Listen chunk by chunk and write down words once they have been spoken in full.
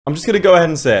I'm just gonna go ahead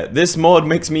and say it. This mod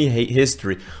makes me hate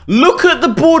history. Look at the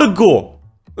BORDERGORE.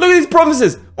 Look at these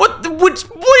provinces. What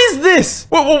is this?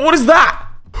 What is that?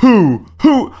 Who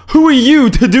are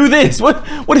you to do this? What?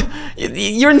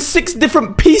 You're in 6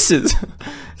 different pieces.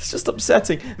 It's just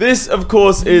upsetting. This, of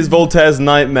course, is Voltaire's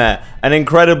Nightmare, an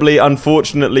incredibly,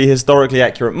 unfortunately, historically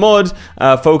accurate mod,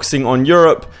 focusing on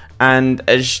Europe, and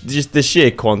just the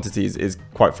sheer quantities is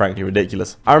quite frankly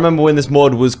ridiculous. I remember when this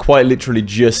mod was quite literally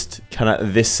just kind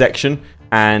of this section,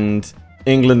 and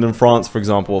England and France, for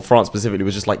example, or France specifically,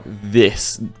 was just like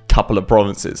this couple of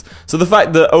provinces. So the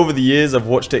fact that over the years I've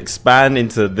watched it expand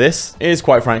into this is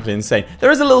quite frankly insane.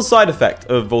 There is a little side effect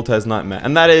of Voltaire's Nightmare,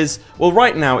 and that is, well,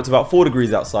 right now it's about 4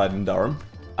 degrees outside in Durham,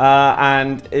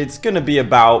 and it's going to be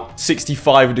about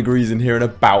 65 degrees in here in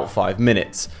about 5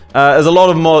 minutes. There's a lot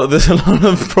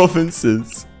of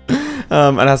provinces.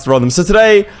 And has to run them. So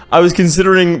today, I was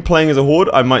considering playing as a horde.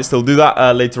 I might still do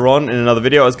that later on in another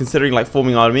video. I was considering like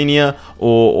forming Armenia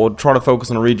or trying to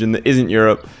focus on a region that isn't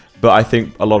Europe, but I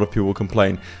think a lot of people will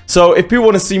complain. So if people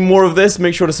want to see more of this,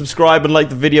 make sure to subscribe and like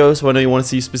the video, so I know you want to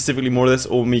see specifically more of this,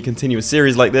 or me continue a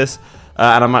series like this.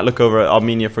 And I might look over at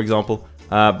Armenia, for example.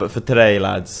 But for today,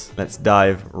 lads, let's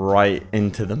dive right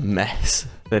into the mess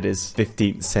that is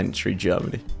 15th century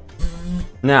Germany.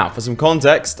 Now, for some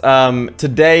context,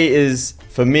 today is,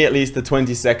 for me at least, the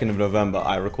 22nd of November.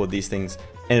 I record these things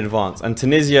in advance. And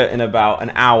Tunisia, in about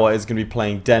an hour, is going to be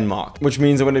playing Denmark, which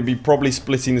means I'm going to be probably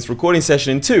splitting this recording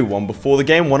session in 2. One before the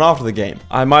game, one after the game.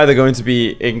 I'm either going to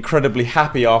be incredibly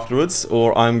happy afterwards,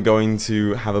 or I'm going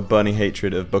to have a burning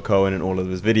hatred of Bokoen and all of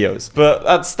his videos. But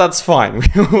that's fine.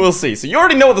 We'll see. So you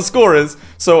already know what the score is,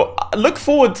 so look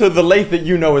forward to the lathe that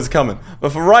you know is coming.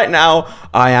 But for right now,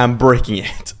 I am breaking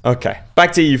it. Okay,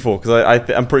 back to EU4, because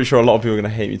I'm pretty sure a lot of people are going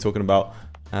to hate me talking about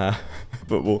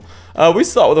football. We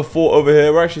start with a fort over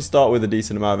here. We actually start with a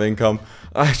decent amount of income.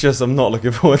 I'm not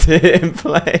looking forward to hitting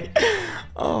play.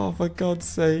 Oh, for God's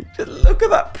sake. Just look at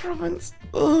that province.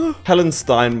 Ugh.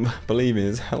 Hellenstein, believe me,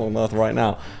 is hell on earth right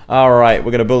now. Alright,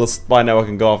 we're going to build a spy network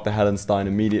and go after Hellenstein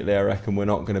immediately. I reckon we're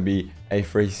not going to be a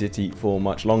free city for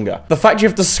much longer. The fact you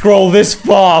have to scroll this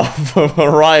far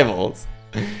for rivals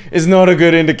is not a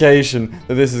good indication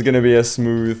that this is going to be a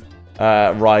smooth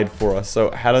ride for us. So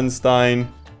Hellenstein,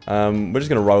 we're just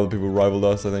going to rival the people who rivaled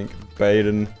us, I think.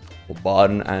 Baden,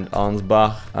 Baden, and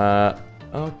Ansbach.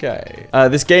 Okay.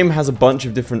 This game has a bunch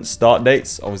of different start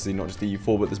dates. Obviously not just the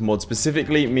EU4, but this mod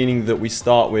specifically, meaning that we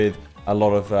start with a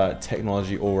lot of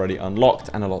technology already unlocked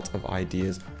and a lot of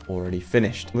ideas already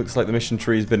finished. Looks like the mission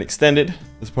tree has been extended,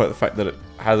 despite the fact that it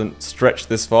hasn't stretched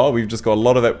this far. We've just got a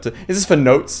lot of it. Is this for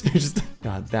notes?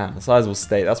 God damn, a sizable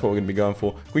state. That's what we're going to be going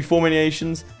for. Can we form any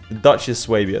nations? The Duchy of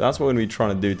Swabia. That's what we're going to be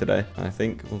trying to do today, I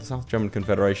think. Well, the South German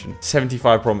Confederation.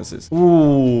 75 provinces.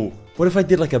 Ooh. What if I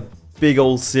did like a big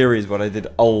old series where I did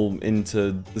Ulm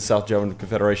into the South German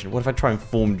Confederation? What if I try and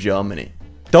form Germany?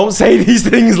 Don't say these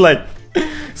things like...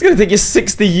 It's going to take you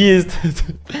 60 years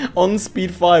on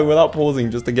speed 5 without pausing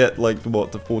just to get, like,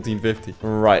 what, to 1450.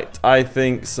 Right. I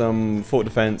think some fort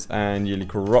defense and yearly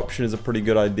corruption is a pretty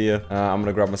good idea. I'm going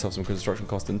to grab myself some construction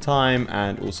cost and time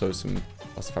and also some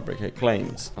plus fabricate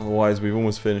claims. Otherwise, we've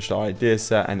almost finished our idea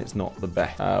set and it's not the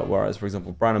best. Whereas, for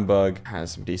example, Brandenburg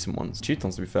has some decent ones.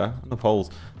 Teutons, to be fair, and the Poles.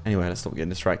 Anyway, let's stop getting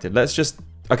distracted. Let's just,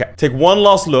 okay, take one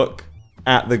last look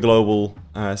at the global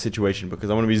situation, because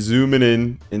I want to be zooming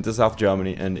in into South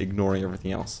Germany and ignoring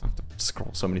everything else. I have to scroll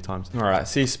so many times. All right,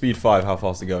 see speed 5, how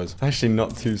fast it goes. It's actually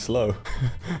not too slow.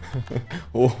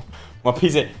 Oh, my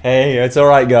PC. Hey, it's all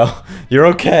right, girl. You're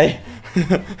okay.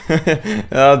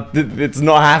 It's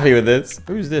not happy with this.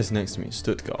 Who's this next to me?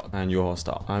 Stuttgart. And you're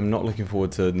hostile. I'm not looking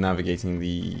forward to navigating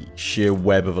the sheer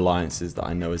web of alliances that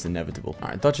I know is inevitable. All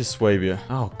right, Duchy of Swabia.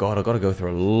 Oh god, I've got to go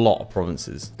through a lot of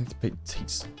provinces.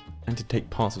 And to take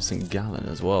parts of St. Gallen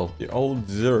as well. The old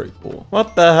Zurich war.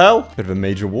 What the hell? Bit of a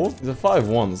major war. It's a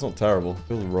 5-1. It's not terrible.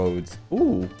 Build roads.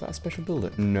 Ooh, is that a special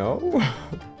builder? No.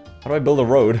 How do I build a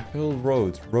road? Build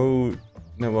roads. Road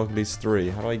network at least 3.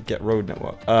 How do I get road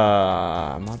network?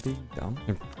 Am I being dumb?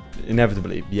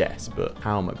 Inevitably, yes, but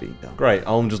how am I being dumb? Great.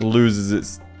 Ulm just loses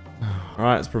its...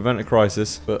 Alright, let's prevent a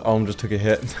crisis. But Ulm just took a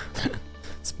hit.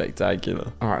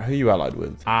 Spectacular. All right, who are you allied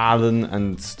with? Aalen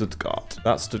and Stuttgart.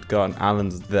 That's Stuttgart and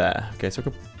Aalen's there. Okay, so I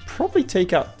could probably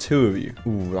take out 2 of you.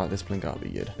 Ooh, right, this blink out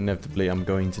would be good. Inevitably, I'm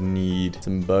going to need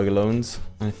some burger loans.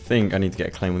 I think I need to get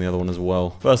a claim on the other one as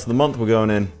well. First of the month, we're going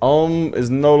in. Ulm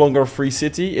is no longer a free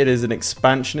city. It is an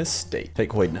expansionist state. Take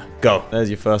Hoidna. Go.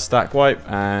 There's your first stack wipe,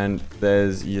 and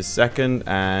there's your second,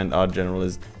 and our general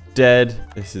is dead.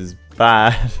 This is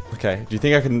bad. Okay, do you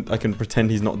think I can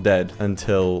pretend he's not dead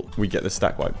until we get the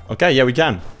stack wipe? Okay, yeah, we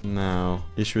can. Now,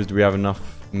 the issue is, do we have enough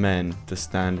men to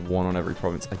stand 1 on every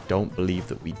province. I don't believe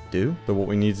that we do. So what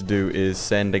we need to do is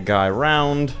send a guy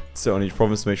around, sit on each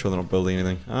province to make sure they're not building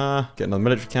anything. Get another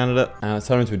military candidate.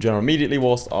 Turn into a general immediately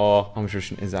whilst our army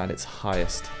attrition is at its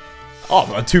highest. Oh,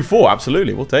 2-4,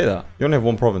 absolutely. We'll take that. You only have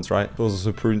 1 province, right? It was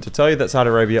also prudent to tell you that Saudi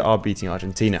Arabia are beating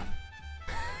Argentina.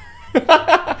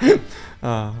 Probably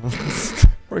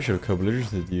should have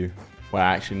co-belligerented you. Well,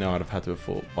 actually, no, I'd have had to have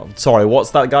fought. Oh, sorry,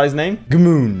 what's that guy's name?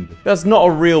 Gmund. That's not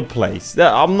a real place.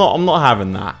 I'm not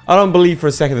having that. I don't believe for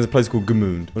a second there's a place called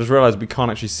Gmund. I just realized we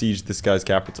can't actually siege this guy's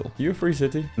capital. Are you a free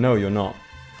city? No, you're not.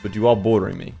 But you are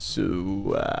bordering me.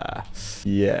 So,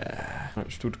 yeah. Right,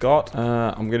 Stuttgart.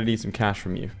 I'm going to need some cash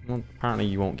from you. Well, apparently,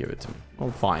 you won't give it to me. Oh,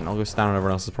 fine. I'll go stand on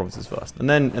everyone else's provinces first. And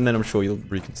then I'm sure you'll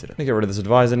reconsider. Get rid of this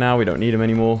advisor now. We don't need him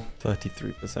anymore.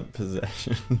 33%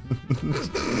 possession.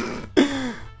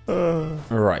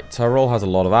 Alright, Tyrol has a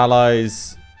lot of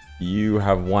allies. You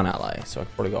have 1 ally, so I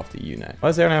could probably go after you next. Why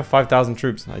does they only have 5,000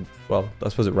 troops? Well, I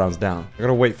suppose it rounds down. I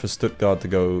gotta wait for Stuttgart to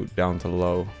go down to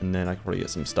low, and then I can probably get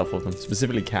some stuff off them.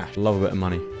 Specifically cash. Love a bit of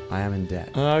money. I am in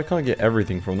debt. I can't get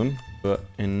everything from them, but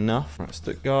enough. Alright,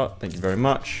 Stuttgart, thank you very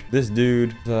much. This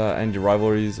dude, end your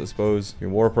rivalries, I suppose. Your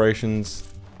war operations.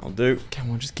 I'll do.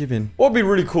 Come on, just give in. What would be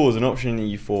really cool is an option in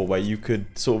EU4 where you could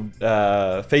sort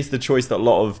of face the choice that a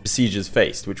lot of besiegers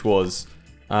faced, which was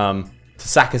to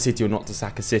sack a city or not to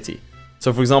sack a city.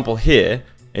 So, for example, here,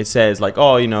 it says, like,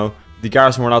 oh, you know, the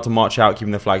garrison were allowed to march out,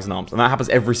 keeping their flags and arms. And that happens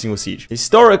every single siege.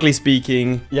 Historically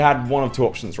speaking, you had one of 2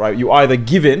 options, right? You either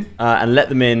give in and let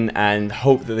them in and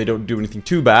hope that they don't do anything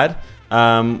too bad,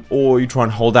 or you try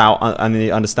and hold out, and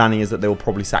the understanding is that they will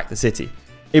probably sack the city.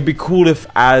 It'd be cool if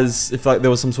like there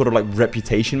was some sort of like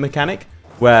reputation mechanic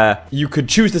where you could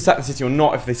choose to sack the city or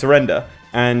not if they surrender.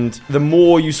 And the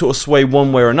more you sort of sway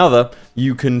one way or another,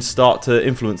 you can start to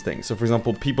influence things. So, for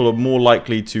example, people are more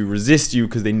likely to resist you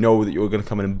because they know that you're going to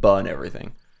come in and burn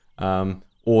everything.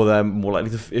 Or they're more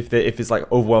likely to, if it's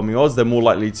like overwhelming odds, they're more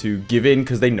likely to give in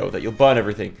because they know that you'll burn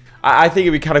everything. I think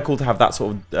it'd be kind of cool to have that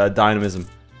sort of dynamism.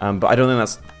 But I don't think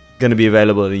that's going to be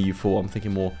available in EU4. I'm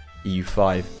thinking more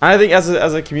EU5. And I think as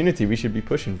a community, we should be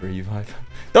pushing for EU5.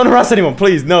 Don't harass anyone,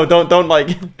 please. No, don't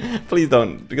like, please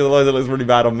don't, because otherwise it looks really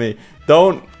bad on me.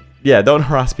 Don't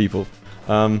harass people.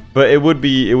 But it would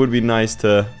be nice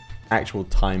to actual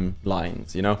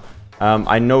timelines, you know.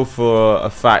 I know for a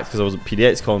fact, because I was at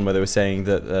PDXCon where they were saying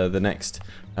that the next,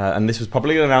 and this was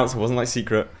publicly announced, it wasn't like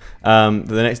secret, the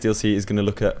next DLC is going to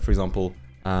look at, for example,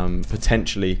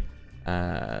 potentially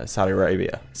South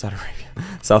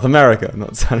America,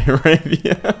 not Saudi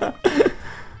Arabia.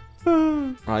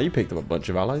 You picked up a bunch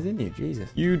of allies, didn't you? Jesus.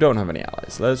 You don't have any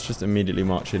allies. Let's just immediately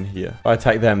march in here. If I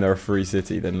attack them, they're a free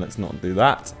city. Then let's not do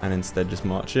that. And instead just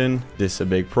march in. This is a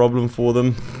big problem for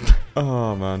them.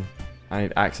 Oh, man. I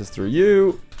need access through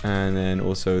you. And then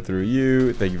also through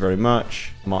you. Thank you very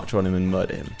much. March on him and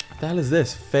murder him. What the hell is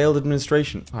this? Failed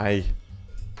administration.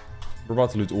 We're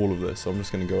about to lose all of this, so I'm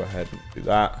just going to go ahead and do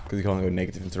that, because you can't go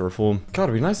negative into reform. God,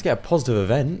 it'd be nice to get a positive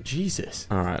event. Jesus.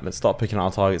 All right, let's start picking out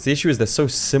our targets. The issue is they're so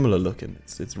similar looking.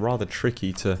 It's rather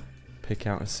tricky to pick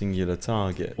out a singular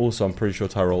target. Also, I'm pretty sure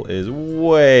Tyrol is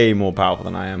way more powerful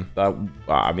than I am.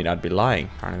 I mean, I'd be lying.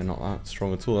 Apparently, they're not that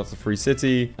strong at all. That's a free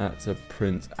city. That's a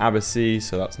Prince Abbacy,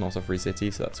 so that's not a free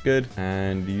city, so that's good.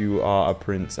 And you are a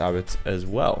Prince Abbot as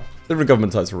well. Different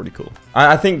government types are really cool.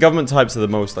 I think government types are the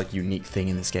most like unique thing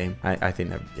in this game. I think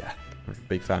they're, yeah, I'm a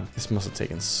big fan. This must have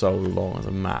taken so long as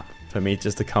a map for me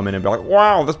just to come in and be like,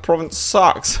 wow, this province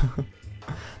sucks.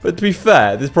 But to be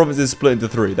fair, this province is split into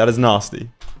 3. That is nasty.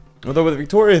 Although with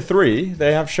Victoria 3,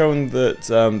 they have shown that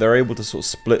they're able to sort of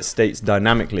split states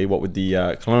dynamically, what with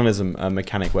the colonialism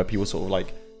mechanic where people sort of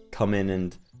like come in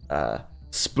and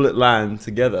split land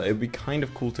together. It would be kind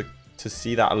of cool to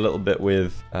see that a little bit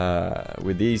with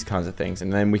these kinds of things,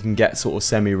 and then we can get sort of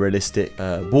semi-realistic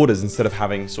borders instead of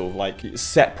having sort of like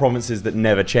set provinces that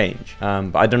never change.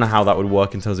 But I don't know how that would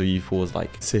work in terms of EU4's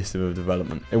like system of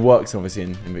development. It works obviously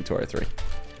in Victoria 3.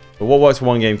 But what works for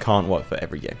one game can't work for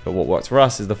every game. But what works for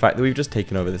us is the fact that we've just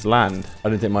taken over this land. I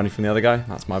didn't take money from the other guy.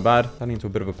 That's my bad. Turning into a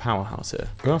bit of a powerhouse here.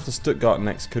 Going after Stuttgart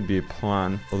next could be a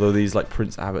plan. Although these like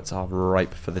Prince Abbots are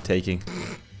ripe for the taking.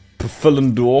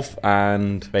 Pfullendorf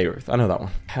and Bayreuth. I know that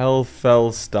one.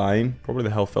 Helfelstein. Probably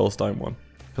the Helfelstein one.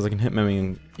 Because I can hit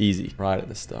Memmingen easy right at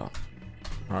the start.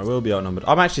 Alright, we'll be outnumbered.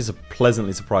 I'm actually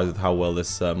pleasantly surprised with how well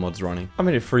this mod's running. I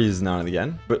mean, it freezes now and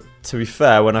again. But to be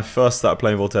fair, when I first started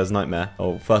playing Voltaire's Nightmare,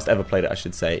 or first ever played it, I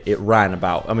should say, it ran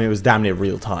about. I mean, it was damn near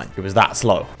real time. It was that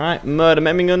slow. Alright, murder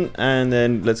Memmingen. And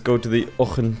then let's go to the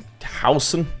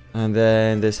Ochenhausen. And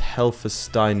then there's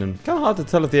Helfersteinen. Kind of hard to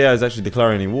tell if the AI is actually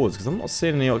declaring any wars because I'm not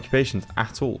seeing any occupations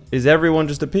at all. Is everyone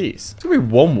just at peace? There's gonna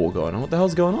be one war going on. What the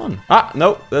hell's going on? Ah,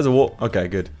 no, there's a war. Okay,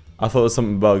 good. I thought it was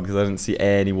something bugged because I didn't see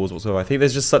any wars whatsoever. I think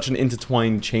there's just such an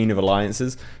intertwined chain of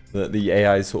alliances that the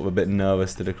AI is sort of a bit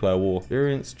nervous to declare war.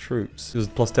 Experienced troops. It was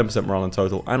plus 10% morale in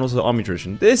total, and also army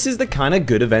tradition. This is the kind of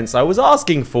good events I was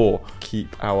asking for.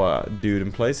 Keep our dude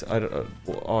in place. I don't know.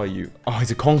 What are you? Oh, he's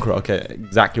a conqueror. Okay,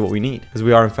 exactly what we need. Because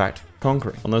we are, in fact,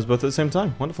 conquering on those both at the same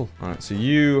time. Wonderful. All right, so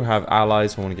you have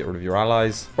allies. So I want to get rid of your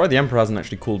allies. Right, the Emperor hasn't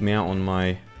actually called me out on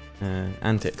my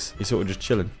antics. He's sort of just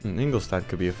chilling. Ingolstadt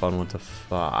could be a fun one to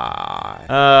fight.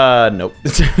 Nope.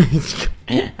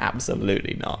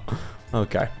 Absolutely not.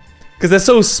 Okay. Because they're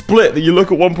so split that you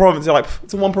look at one province, you're like,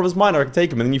 it's a one province minor, I can take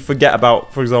them. And then you forget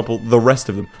about, for example, the rest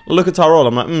of them. Look at Tyrol.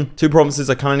 I'm like, 2 provinces,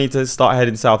 I kind of need to start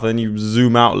heading south. And then you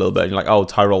zoom out a little bit and you're like, oh,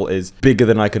 Tyrol is bigger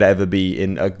than I could ever be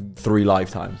in 3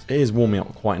 lifetimes. It is warming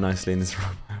up quite nicely in this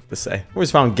room, I have to say.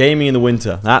 Always found gaming in the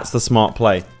winter. That's the smart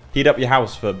play. Heat up your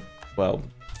house for, well,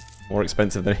 more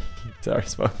expensive than a heater, I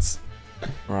suppose.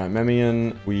 Alright,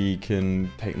 Memian, we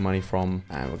can take money from,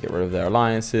 and we'll get rid of their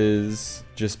alliances,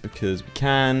 just because we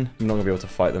can. I'm not going to be able to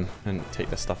fight them and take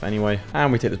their stuff anyway.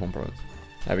 And we take this one province.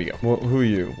 There we go. Who are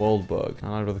you? Waldburg.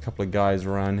 I with a couple of guys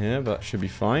around here, but should be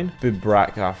fine.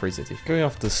 Bibrak, free city. Going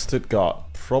off to Stuttgart,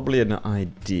 probably an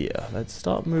idea. Let's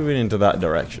start moving into that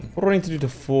direction. What do I need to do to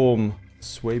form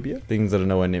Swabia? Things that are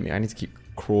nowhere near me. I need to keep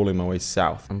crawling my way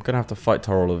south. I'm gonna have to fight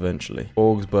Tyrol eventually.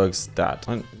 Augsburg stat.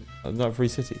 Not a free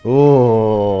city.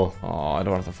 Oh, I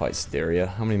don't have to fight Styria.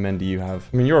 How many men do you have?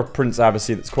 I mean, you're a Prince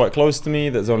Abbacy that's quite close to me.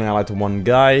 That's only allied to one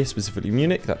guy, specifically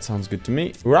Munich. That sounds good to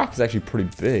me. Iraq is actually pretty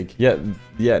big. Yeah,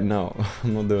 no,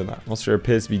 I'm not doing that. Austria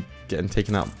appears to be getting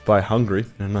taken out by Hungary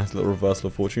in a nice little reversal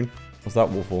of fortune. What's that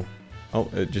war for? Oh,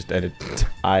 it just ended.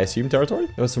 I assume territory?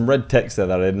 There was some red text there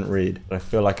that I didn't read, but I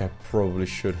feel like I probably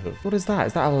should have. What is that?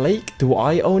 Is that a lake? Do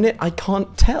I own it? I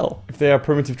can't tell. If they are a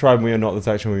primitive tribe and we are not, that's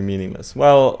actually meaningless.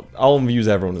 Well, Ulm views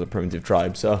everyone as a primitive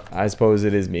tribe, so I suppose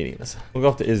it is meaningless. We'll go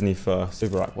off to Izny first.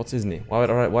 Superak. What's Izny? Why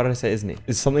did I say Izny?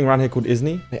 Is something around here called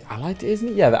Izny? They allied to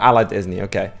Izny? Yeah, they're allied to Izny.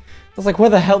 Okay. I was like, where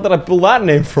the hell did I pull that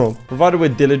name from? Provided we're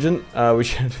diligent, we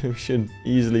should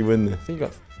easily win this. I think you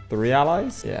got 3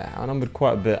 allies? Yeah, outnumbered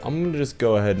quite a bit. I'm gonna just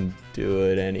go ahead and do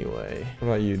it anyway. What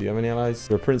about you? Do you have any allies?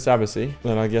 You're a Prince Abbacy.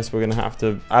 Then I guess we're gonna have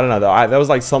to, I don't know, there was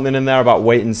like something in there about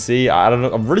wait and see. I don't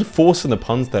know. I'm really forcing the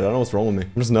puns there. I don't know what's wrong with me.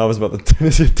 I'm just nervous about the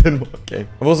Tunisia-Denmark game.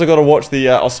 I've also got to watch the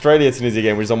Australia-Tunisia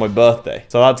game, which is on my birthday.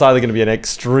 So that's either gonna be an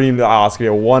extreme, it's gonna be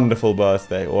a wonderful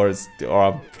birthday, or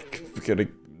I'm gonna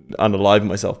unalive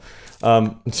myself.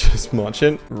 Just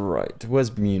marching. Right,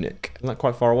 where's Munich? Isn't that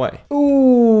quite far away?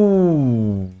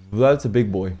 Ooh, that's a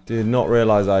big boy. Did not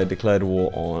realize I declared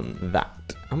war on that.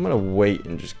 I'm gonna wait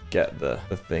and just get the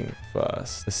thing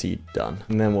first, the seed done,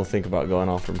 and then we'll think about going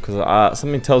after them, because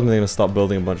something tells me they're gonna start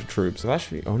building a bunch of troops. I've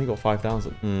actually only got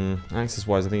 5,000. Access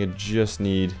wise, I think I just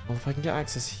need, well, if I can get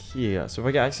access here, so if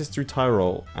I get access through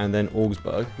Tyrol and then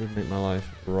Augsburg, it would make my life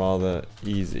rather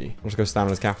easy. I'll just go stand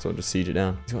on his capital and just siege it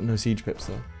down. He's got no siege pips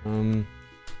though.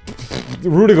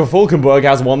 Rudiger Falkenberg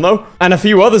has one though, and a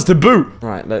few others to boot.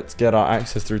 Right, let's get our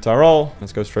access through Tyrol.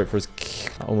 Let's go straight for his.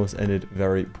 That almost ended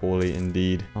very poorly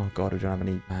indeed. Oh god, we don't have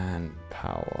any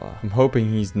manpower. I'm hoping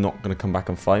he's not going to come back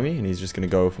and fight me, and he's just going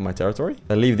to go for my territory.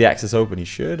 I leave the access open. He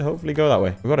should hopefully go that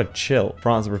way. We've got to chill.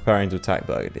 France are preparing to attack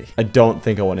Burgundy. I don't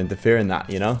think I want to interfere in that,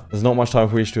 you know? There's not much time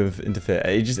for which to interfere.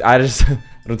 I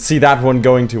don't see that one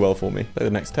going too well for me. Play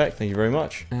the next tech. Thank you very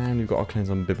much. And we've got our claims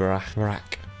on Biberach.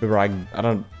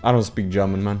 I don't speak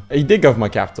German, man. He did go for my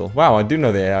capital. Wow, I do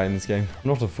know the AI in this game. I'm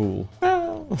not a fool.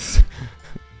 Well,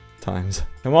 times.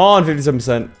 Come on,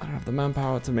 57%. I don't have the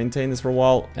manpower to maintain this for a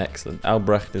while. Excellent.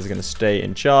 Albrecht is going to stay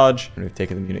in charge. And we've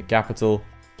taken the Munich capital,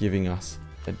 giving us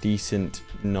a decent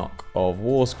knock of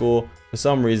war score. For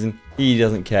some reason, he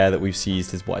doesn't care that we've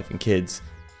seized his wife and kids.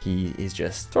 He is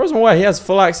just throws him away. He has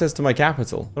full access to my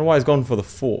capital. I don't know why he's gone for the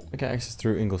fort. I get access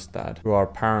through Ingolstadt, who are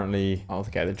apparently, oh,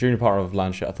 okay, the junior partner of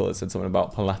Landshut. I thought it said something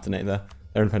about Palatinate there.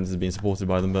 Their independence is being supported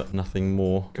by them, but nothing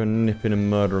more. Go nip in and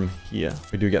murder them here.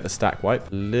 We do get the stack wipe.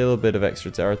 A little bit of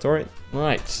extra territory.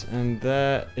 Right, and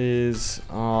there is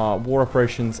our war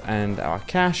operations and our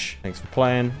cash. Thanks for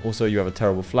playing. Also, you have a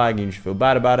terrible flag. You should feel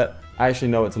bad about it. I actually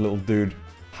know it's a little dude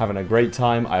having a great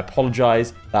time. I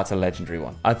apologize. That's a legendary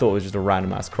one. I thought it was just a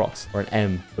random ass cross or an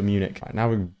M for Munich. Right, now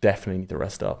we definitely need to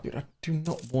rest up. Dude, I do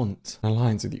not want an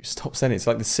alliance with you. Stop sending it. It's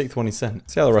like the 6th one he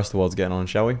sent. See how the rest of the world's getting on,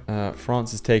 shall we?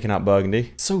 France has taken out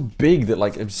Burgundy. It's so big that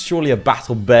like surely a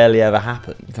battle barely ever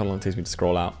happened. Look how long it takes me to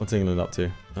scroll out. What's England up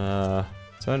to?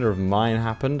 Surrender of mine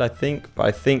happened, I think. But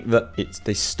I think that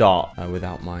they start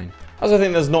without mine. Also, I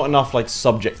think there's not enough, like,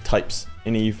 subject types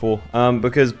in EU4.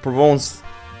 Because Provence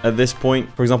at this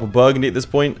point, for example, Burgundy at this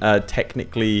point,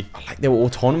 technically, like, they were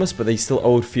autonomous, but they still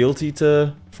owed fealty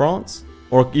to France.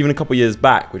 Or even a couple years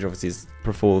back, which obviously is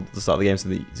before the start of the game, so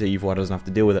the EU4 doesn't have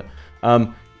to deal with it.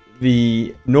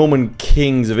 The Norman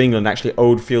kings of England actually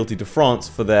owed fealty to France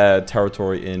for their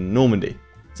territory in Normandy.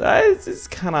 So it's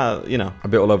kind of, you know, a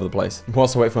bit all over the place.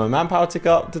 Whilst I wait for my manpower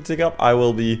to tick up, I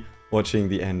will be watching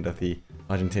the end of the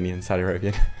Argentinian Saudi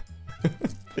Arabian.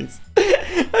 Please.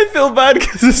 I feel bad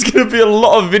because there's going to be a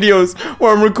lot of videos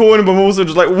where I'm recording, but I'm also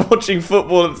just like watching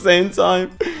football at the same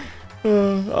time.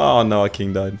 Oh no, our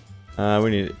king died. We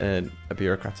need a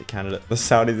bureaucratic candidate. The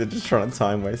Saudis are just trying to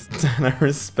time waste, and I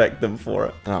respect them for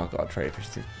it. Oh god, trade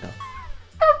efficiency. No.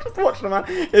 I'm just watching him, man.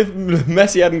 If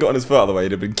Messi hadn't gotten his foot out of the way,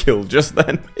 he'd have been killed just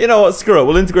then. You know what? Screw it.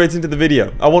 We'll integrate into the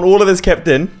video. I want all of this kept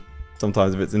in.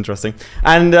 Sometimes if it's interesting,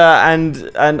 and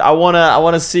I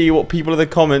wanna see what people in the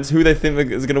comments who they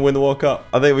think is gonna win the World Cup.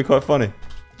 I think it'll be quite funny.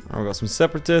 We've got some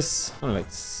separatists. Only like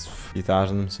a few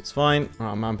thousand, so it's fine.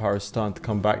 Our manpower is starting to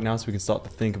come back now, so we can start to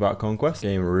think about conquest.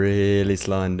 Game really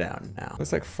slowing down now.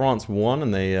 Looks like France won,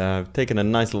 and they taken a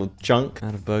nice little chunk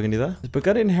out of Burgundy there. Does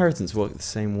Burgundian inheritance work the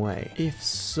same way? If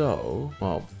so,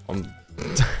 well, I'm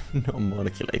not a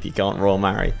monarchy lady. You can't royal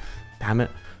marry. Damn it.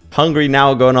 Hungary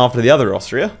now going after the other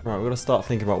Austria. Right, we're going to start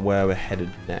thinking about where we're headed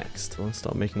next. We're going to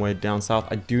start making way down south.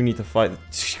 I do need to fight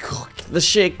the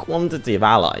sheer quantity of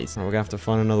allies. Right, we're going to have to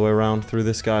find another way around through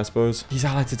this guy, I suppose. He's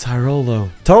allied to Tyrol, though.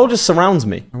 Tyrol just surrounds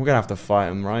me. We're going to have to fight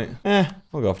him, right?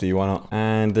 I'll go after you, why not?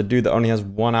 And the dude that only has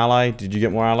one ally. Did you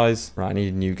get more allies? Right, I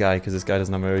need a new guy because this guy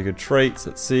doesn't have very good traits.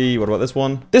 Let's see. What about this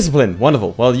one? Discipline.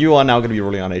 Wonderful. Well, you are now going to be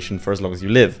ruling our nation for as long as you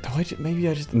live. Maybe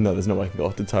I just... No, there's no way I can go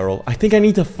after Tyrol. I think I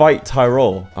need to fight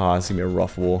Tyrol. Ah, it's going to be a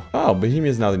rough war. Oh,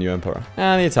 Bohemia is now the new emperor.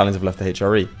 And the Italians have left the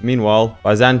HRE. Meanwhile,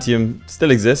 Byzantium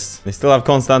still exists. They still have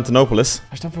Constantinopolis. I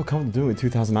just don't feel comfortable doing it with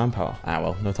 2,000 manpower. Ah,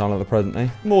 well, no time like the present, eh?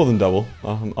 More than double.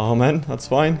 Amen. That's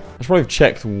fine. I should probably have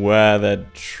checked where their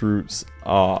troops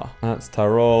are. That's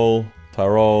Tyrol.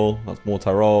 Tyrol. That's more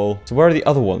Tyrol. So where are the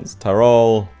other ones?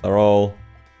 Tyrol. Tyrol.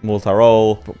 More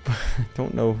Tyrol. But I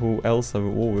don't know who else I'm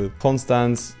at war with.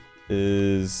 Constance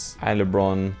is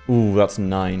Heilbronn. Ooh, that's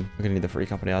 9. We're gonna need the free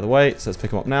company out of the way, so let's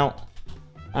pick them up now.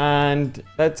 And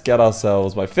let's get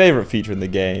ourselves my favorite feature in the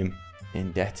game,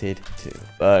 indebted to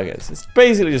burgers. It's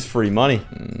basically just free money.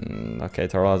 Okay,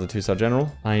 Tyrol has a 2-star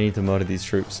general. I need to murder these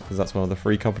troops because that's one of the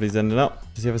free companies ending up.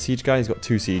 Does he have a siege guy? He's got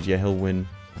 2 siege. Yeah, he'll win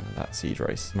that siege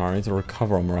race. All right, I need to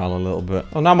recover on morale a little bit.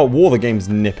 Oh, now I'm at war. The game's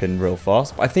nipping real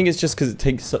fast. But I think it's just because it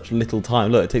takes such little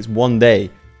time. Look, it takes 1 day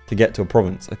to get to a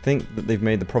province. I think that they've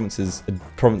made the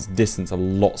province distance a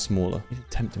lot smaller. I need to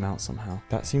tempt him out somehow.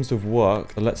 That seems to have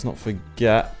worked. But let's not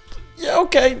forget. Yeah,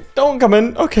 okay. Don't come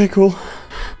in. Okay, cool.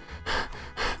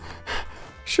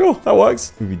 Sure, that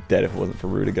works. We'd be dead if it wasn't for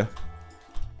Rudiger.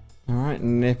 All right,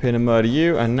 nip in and murder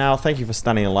you. And now, thank you for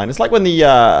standing in line. It's like when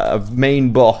the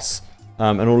main boss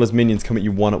and all his minions come at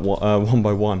you one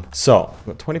by one. So,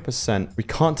 we've got 20%. We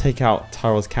can't take out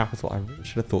Tyrol's capital. I really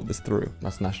should have thought this through.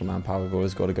 That's national manpower. We've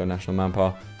always got to go national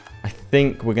manpower. I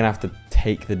think we're going to have to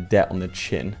take the debt on the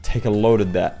chin. Take a load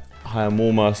of debt. Hire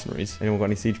more mercenaries. Anyone got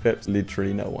any siege pips?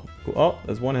 Literally no one. Cool. Oh,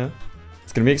 there's one here.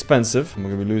 It's going to be expensive, and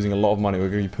we're going to be losing a lot of money. We're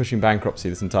going to be pushing bankruptcy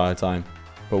this entire time.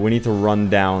 But we need to run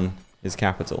down his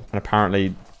capital, and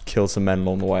apparently kill some men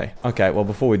along the way. Okay, well,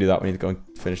 before we do that, we need to go and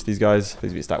finish these guys.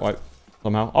 Please be a stat wipe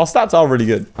somehow. Our stats are really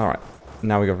good. All right,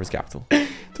 now we go for his capital.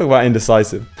 Talk about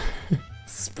indecisive.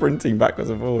 Sprinting backwards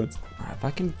and forwards. All right, if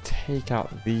I can take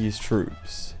out these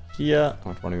troops here.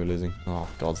 How much money we're losing? Oh,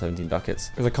 God, 17 ducats.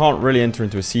 Because I can't really enter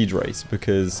into a siege race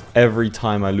because every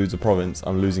time I lose a province,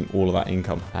 I'm losing all of that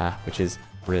income, which is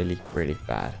really, really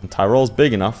bad. And Tyrol's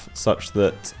big enough such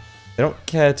that they don't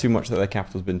care too much that their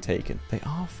capital's been taken. They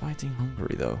are fighting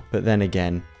Hungary, though. But then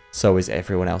again, so is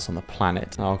everyone else on the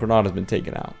planet. Oh, Granada's been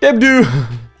taken out. Debdu!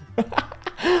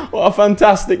 What a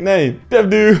fantastic name.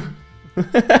 Debdu!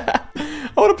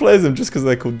 I want to play as them just because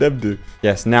they're called Debdu.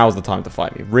 Yes, now's the time to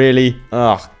fight me. Really?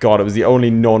 Oh, God, it was the only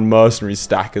non-mercenary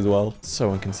stack as well.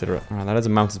 So inconsiderate. All right, that is a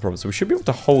mountains province. So we should be able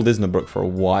to hold Isnabrook for a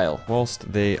while.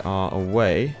 Whilst they are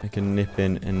away, I can nip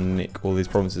in and nick all these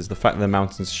provinces. The fact that they're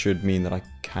mountains should mean that I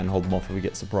can hold them off if we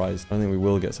get surprised. I don't think we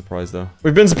will get surprised, though.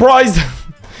 We've been surprised!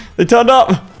 They turned up!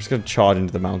 I'm just going to charge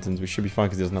into the mountains. We should be fine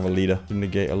because he doesn't have a leader. To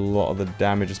negate a lot of the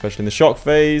damage, especially in the shock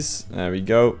phase. There we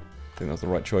go. I think that's the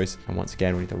right choice. And once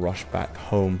again, we need to rush back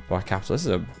home to our capital. This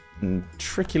is a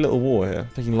tricky little war here.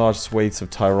 Taking large swathes of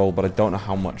Tyrol, but I don't know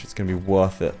how much it's going to be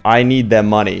worth it. I need their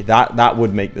money. That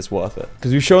would make this worth it.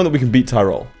 Because we've shown that we can beat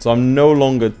Tyrol. So I'm no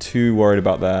longer too worried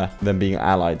about them being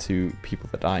allied to people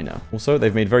that I know. Also,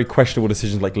 they've made very questionable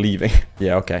decisions like leaving.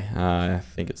 Yeah, okay. I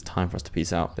think it's time for us to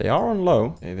peace out. They are on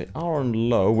low. Okay, they are on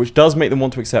low, which does make them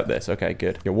want to accept this. Okay,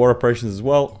 good. Your war operations as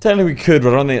well. Technically we could,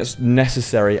 but I don't think it's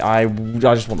necessary. I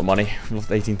just want the money. We've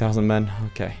lost 18,000 men.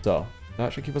 Okay, so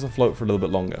that should keep us afloat for a little bit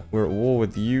longer. We're at war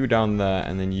with you down there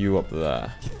and then you up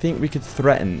there. Do you think we could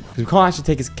threaten? Because we can't actually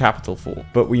take his capital full,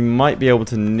 but we might be able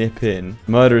to nip in,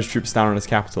 murder his troops down on his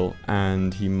capital,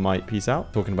 and he might peace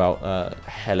out. Talking about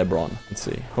Hellebron. Let's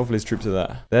see. Hopefully his troops are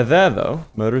there. They're there though.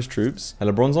 Murder his troops.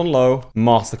 Hellebron's on low.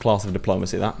 Masterclass of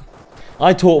diplomacy, that.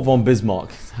 I taught von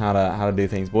Bismarck how to do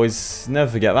things, boys.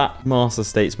 Never forget that. Master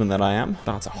statesman that I am.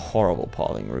 That's a horrible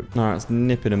parting route. All right, let's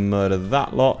nip in and murder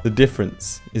that lot. The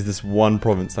difference is this one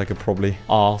province I could probably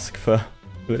ask for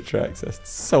military access.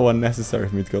 It's so unnecessary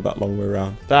for me to go that long way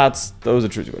around. Those are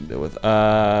troops we're going to deal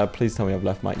with. Please tell me I've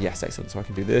left my... Yes, excellent. So I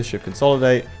can do this. Ship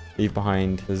consolidate. Leave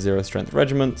behind the 0 strength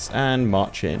regiments and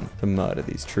march in to murder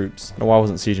these troops. I don't know why I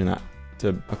wasn't sieging that.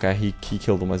 Okay, he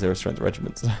killed all my 0 strength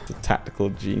regiments. The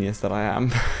tactical genius that I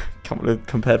am. Can't believe I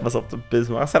compared myself to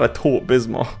Bismarck. I said I taught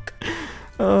Bismarck.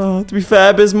 To be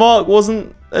fair, Bismarck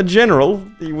wasn't a general.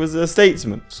 He was a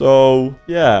statesman. So,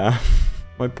 yeah.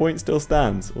 My point still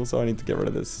stands. Also, I need to get rid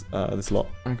of this lot.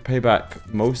 I can pay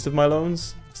back most of my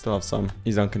loans. Still have some.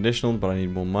 He's unconditional, but I need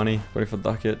more money. 24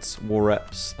 ducats, war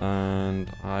reps, and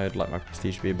I'd like my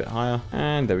prestige to be a bit higher.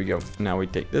 And there we go. Now we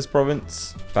take this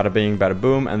province. Bada bing, bada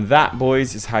boom. And that,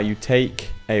 boys, is how you take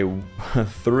a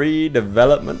 3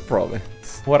 development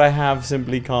province. What I have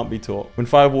simply can't be taught. When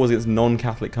 5 wars against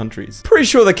non-Catholic countries. Pretty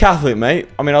sure they're Catholic, mate.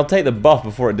 I mean, I'll take the buff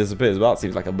before it disappears, but that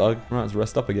seems like a bug. Right, let's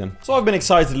rest up again. So I've been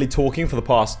excitedly talking for the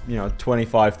past,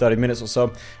 25, 30 minutes or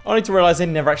so, only to realize I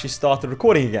never actually started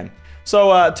recording again.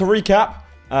 So, to recap,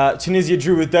 Tunisia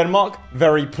drew with Denmark.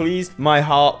 Very pleased. My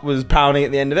heart was pounding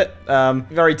at the end of it.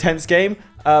 Very tense game.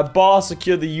 Bar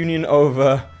secured the union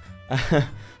over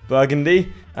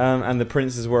Burgundy, and the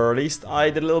princes were released. I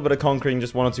did a little bit of conquering,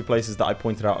 just 1 or 2 places that I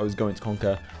pointed out I was going to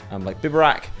conquer, like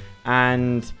Bibarak.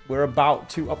 And we're about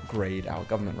to upgrade our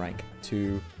government rank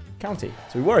to county.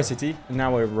 So we were a city, and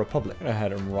now we're a republic. I'm gonna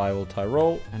head and rival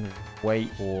Tyrol and wait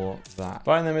for that.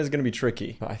 Fighting them is gonna be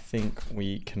tricky, but I think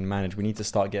we can manage. We need to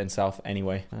start getting south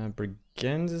anyway.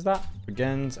 Brigands, is that?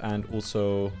 Brigands, and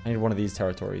also I need one of these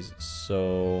territories.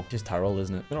 So just Tyrol,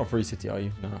 isn't it? You're not a free city, are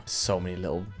you? No. So many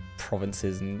little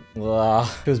provinces and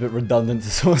feels a bit redundant to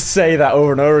sort of say that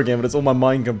over and over again, but it's all my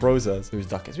mind can process. Who's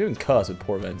ducats? We've been cursed with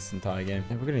poor events this entire game.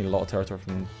 Yeah, we're gonna need a lot of territory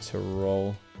from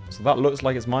Tyrol. So that looks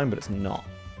like it's mine, but it's not.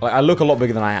 Like, I look a lot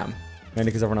bigger than I am. Mainly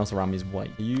because everyone else around me is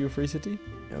white. Are you a free city?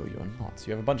 No, you're not. So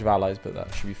you have a bunch of allies, but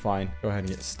that should be fine. Go ahead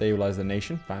and stabilize the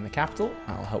nation. Find the capital.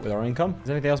 That'll help with our income. Has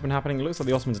anything else been happening? It looks like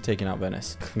the Ottomans are taking out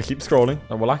Venice. I'm going to keep scrolling.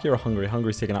 Wallachia or Hungary?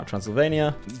 Hungary's taking out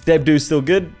Transylvania. Debdu's still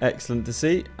good. Excellent to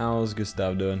see. How's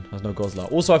Gustav doing? There's no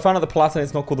Goslar. Also, I found out the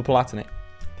Palatinate's not called the Palatinate.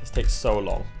 This takes so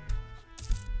long.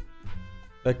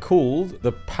 They're called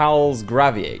the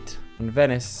Palsgraviate. And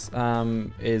Venice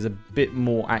is a bit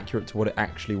more accurate to what it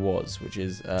actually was, which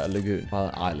is a lagoon, well,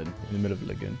 an island in the middle of a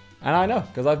lagoon. And I know,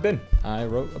 because I've been. I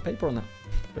wrote a paper on that.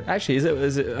 But actually, is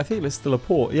it? I think it's still a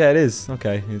port. Yeah, it is.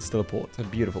 Okay, it's still a port. It's a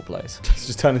beautiful place. It's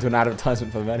just turned into an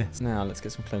advertisement for Venice. Now, let's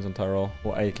get some claims on Tyrol.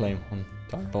 Or a claim on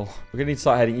Tyrol. We're going to need to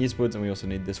start heading eastwards, and we also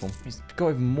need this one. We've got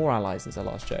even more allies since our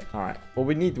last check. All right. Well,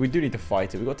 we do need to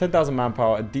fight it. We've got 10,000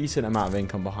 manpower, a decent amount of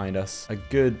income behind us, a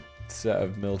good set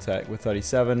of Miltech. We're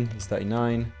 37, he's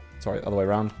 39. Sorry, other way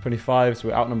around. 25, so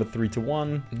we're outnumbered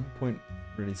 3-1. No point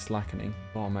really slackening.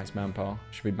 Oh, max manpower.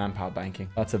 Should be manpower banking.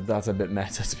 That's a bit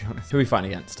meta, to be honest. Who are we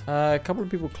fighting against? A couple of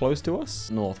people close to us.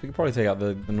 North. We could probably take out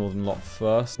the northern lot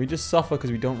first. We just suffer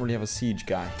because we don't really have a siege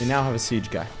guy. We now have a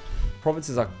siege guy.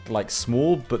 Provinces are like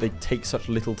small, but they take such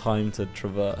little time to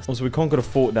traverse. Also, we conquered a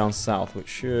fort down south, which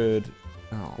should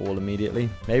fall immediately.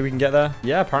 Maybe we can get there.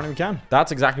 Yeah, apparently we can.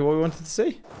 That's exactly what we wanted to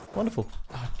see. Wonderful.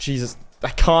 Oh, Jesus. I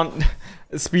can't.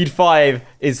 Speed 5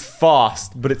 is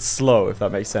fast, but it's slow, if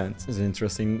that makes sense. It's an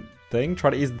interesting thing. Try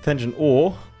to ease the tension,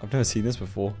 or I've never seen this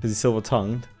before because he's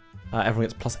silver-tongued. Everyone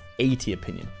gets plus 80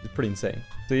 opinion. It's pretty insane.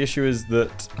 The issue is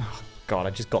that... Oh, God, I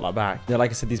just got that back. Yeah, like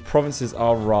I said, these provinces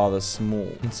are rather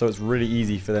small, and so it's really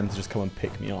easy for them to just come and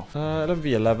pick me off.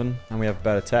 11v11, and we have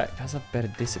better tech. That's a better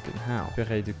discipline. How?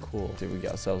 Very cool. Did we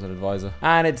get ourselves an advisor?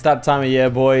 And it's that time of year,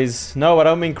 boys. No, I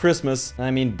don't mean Christmas.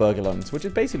 I mean Burgerlands, which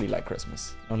is basically like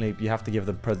Christmas. Only you have to give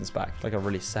the presents back. Like a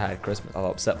really sad Christmas. I'll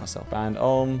upset myself. Band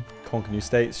Ulm, conquer new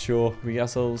states, sure. We get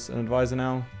ourselves an advisor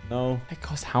now? No. It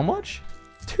costs how much?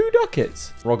 2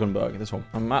 ducats. Roggenburg, this one.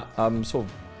 I'm sort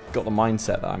of got the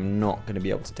mindset that I'm not going to be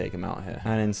able to take him out here.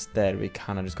 And instead, we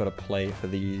kind of just got to play for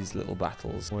these little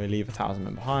battles. We leave 1,000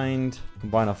 men behind,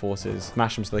 combine our forces,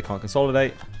 smash them so they can't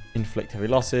consolidate, inflict heavy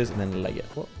losses, and then leg it.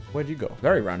 What? Where'd you go?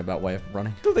 Very roundabout way of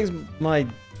running. I still think my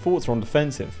forts are on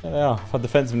defensive. There they are. I've had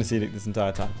defensiveness edict this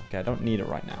entire time. Okay, I don't need it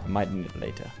right now. I might need it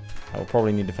later. I will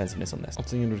probably need defensiveness on this. I'm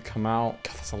thinking it would come out.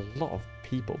 God, that's a lot of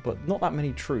people, but not that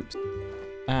many troops.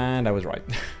 And I was right.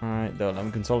 All right, don't let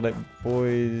them consolidate,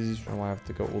 boys. Do I have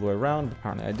to go all the way around?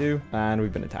 Apparently I do. And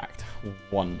we've been attacked.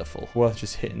 Wonderful. Worth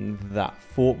just hitting that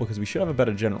fort because we should have a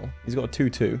better general. He's got a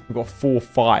 2-2. We've got a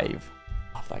 4-5.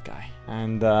 Love that guy.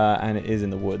 And it is in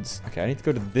the woods. Okay, I need to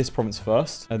go to this province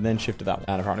first and then shift to that one.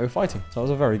 And apparently we're fighting. So that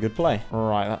was a very good play. All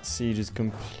right, that siege is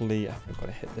complete. I've got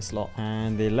to hit this lot.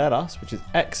 And they let us, which is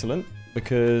excellent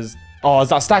because... Oh, is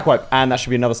that stack wipe? And that should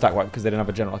be another stack wipe because they didn't have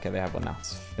a general. Okay, they have one now.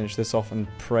 Let's finish this off and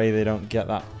pray they don't get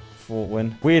that fort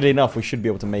win. Weirdly enough, we should be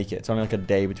able to make it. It's only like a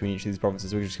day between each of these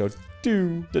provinces. We can just go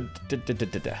do.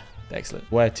 Excellent.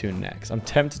 Where to next? I'm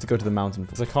tempted to go to the mountain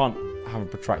because I can't have a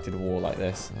protracted war like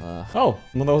this. Oh,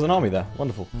 well, there was an army there.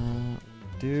 Wonderful.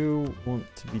 Do want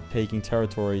to be taking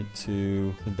territory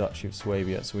to the Duchy of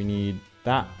Swabia, so we need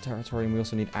that territory, and we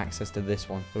also need access to this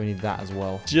one, so we need that as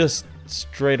well. Just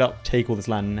straight up take all this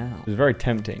land now. It was very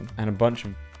tempting, and a bunch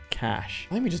of cash.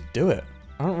 I think we just do it.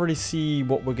 I don't really see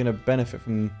what we're going to benefit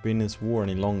from being in this war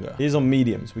any longer. He's on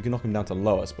mediums. We can knock him down to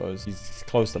low, I suppose. He's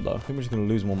close to low. I think we're just going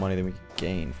to lose more money than we can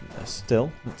gain from this.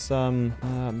 Still, it's,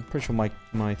 I'm pretty sure my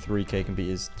 3k can beat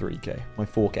his 3k. My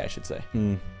 4k, I should say.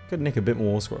 Could nick a bit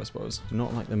more war score, I suppose. Do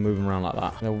not like them moving around like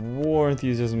that. Their war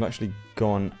enthusiasm actually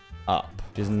gone up,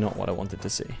 which is not what I wanted to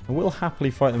see. I will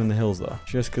happily fight them in the hills though,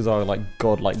 just because I like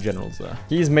godlike generals there.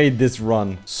 He's made this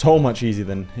run so much easier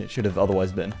than it should have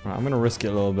otherwise been. Right, I'm going to risk it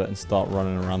a little bit and start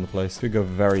running around the place. It could go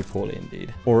very poorly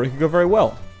indeed. Or it could go very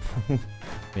well.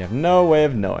 We have no way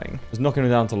of knowing. Just knocking it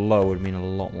down to low would mean a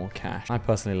lot more cash. I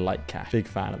personally like cash. Big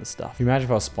fan of the stuff. Can you imagine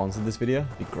if I was sponsored this video?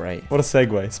 It'd be great. What a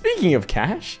segue. Speaking of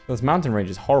cash, this mountain range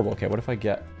is horrible. Okay, what if I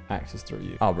get access through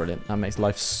you? Oh, brilliant. That makes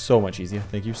life so much easier.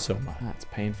 Thank you so much. That's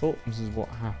painful. This is what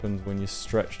happens when you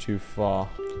stretch too far.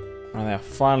 And they are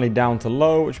finally down to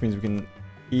low, which means we can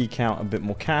eke out a bit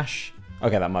more cash.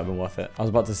 Okay, that might have been worth it. I was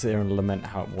about to sit here and lament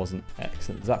how it wasn't.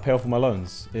 Excellent. Does that pay off for my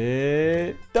loans?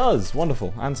 It does.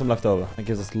 Wonderful. And some left over. That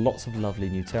gives us lots of lovely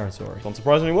new territory. Gone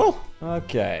surprisingly well.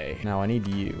 Okay. Now I need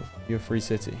you. You're a free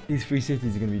city. These free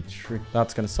cities are going to be tricky.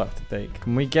 That's going to suck to take.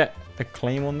 Can we get a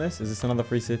claim on this? Is this another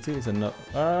free city? It's a no.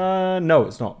 No,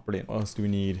 it's not. Brilliant. What else do we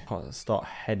need? Oh, let's start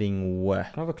heading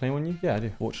west. Can I have a claim on you? Yeah, I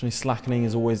do. Fortunately, slackening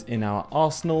is always in our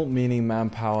arsenal, meaning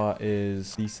manpower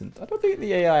is decent. I don't think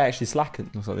the AI actually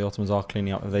slackened. Looks like the Ottomans are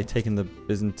cleaning up. Have they taken the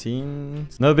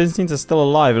Byzantines? No, the Byzantines are still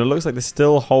alive, and it looks like they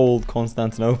still hold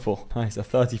Constantinople. Nice, a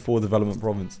 34 development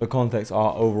province. For context,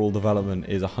 our overall development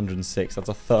is 106. That's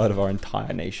a third of our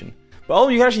entire nation. But oh,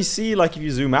 you can actually see, like, if you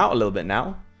zoom out a little bit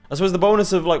now, I suppose the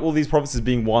bonus of like all these provinces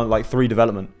being like 3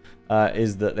 development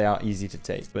is that they are easy to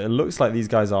take. But it looks like these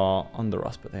guys are under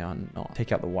us, but they are not.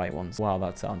 Take out the white ones. Wow,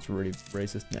 that sounds really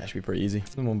racist. Yeah, it should be pretty easy.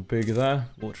 Someone big there,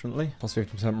 fortunately. Plus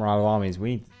 50% morale of armies.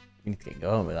 We need to get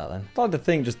going with that then. It's hard to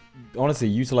think, just honestly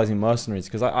utilizing mercenaries,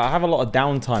 because I have a lot of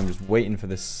downtime just waiting for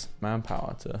this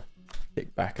manpower to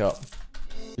pick back up.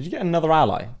 Did you get another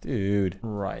ally? Dude.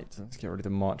 Right. Let's get ready to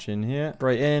march in here.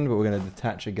 Straight in, but we're going to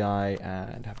detach a guy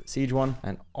and have it siege one.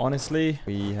 And honestly,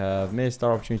 we have missed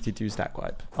our opportunity to stack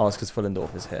wipe. Oh, it's because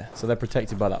Fullendorf is here. So they're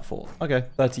protected by that fort. Okay.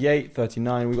 38,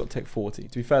 39. We got Tech 40.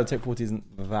 To be fair, the Tech 40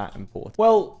 isn't that important.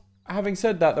 Well, having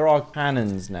said that, there are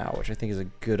cannons now, which I think is a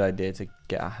good idea to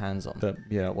get our hands on. But,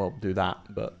 yeah, well, do that.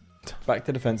 But back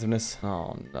to defensiveness.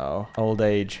 Oh, no. Old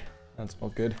age. That's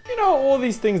not good. You know, all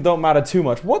these things don't matter too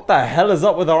much. What the hell is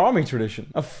up with our army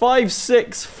tradition? A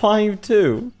 5-6,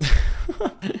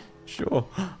 5-2. Sure,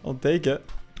 I'll take it.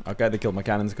 Okay, they killed my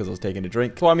cannons because I was taking a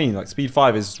drink. That's what I mean. Like, speed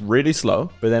 5 is really slow,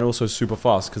 but then also super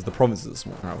fast because the provinces are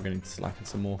small. All right, we're going to need to slacken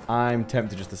some more. I'm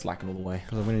tempted just to slacken all the way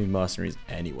because I'm going to need mercenaries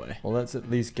anyway. Well, let's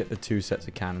at least get the 2 sets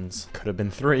of cannons. Could have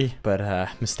been 3, but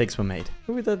mistakes were made.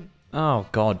 Who are the... Oh,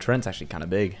 God, Trent's actually kind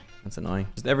of big. That's annoying.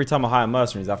 Just every time I hire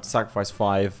mercenaries, I have to sacrifice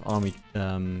 5 army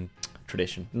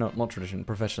tradition. No, not tradition,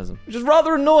 professionalism. Which is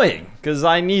rather annoying, because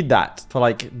I need that for,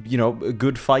 like, you know,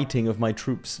 good fighting of my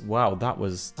troops. Wow, that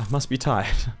was... I must be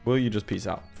tired. Will you just peace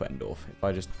out, Fullendorf, if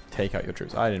I just take out your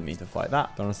troops? I didn't mean to fight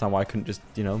that. Don't understand why I couldn't just,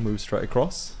 you know, move straight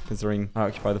across, considering I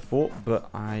occupy the fort. But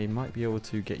I might be able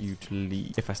to get you to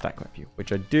leave if I stack wipe you,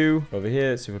 which I do. Over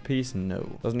here, super peace.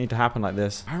 No. Doesn't need to happen like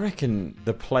this. I reckon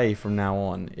the play from now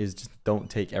on is just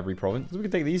don't take every province. We can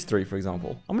take these 3, for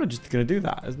example. I'm just gonna do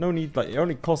that. There's no need, like, it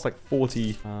only costs like 4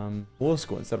 40 war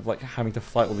score instead of like having to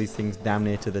fight all these things damn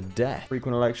near to the death.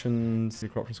 Frequent elections.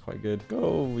 Corruption's quite good.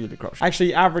 Go, corruption.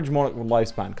 Actually, average monarch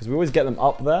lifespan, because we always get them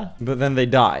up there, but then they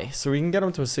die. So we can get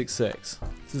them to a 6-6. So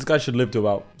this guy should live to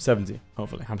about 70,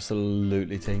 hopefully.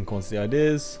 Absolutely taking quantity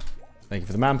ideas. Thank you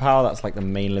for the manpower. That's like the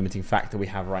main limiting factor we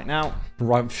have right now.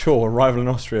 Sure, rival in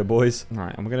Austria, boys. All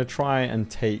right, and we're going to try and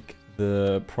take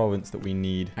the province that we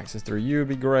need. Access through you would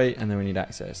be great, and then we need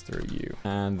access through you.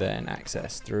 And then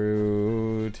access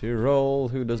through Tyrol,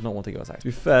 who does not want to go attack. To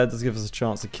be fair, this gives us a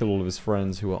chance to kill all of his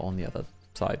friends who are on the other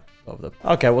side of the...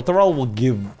 Okay, well, Tyrol will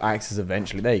give access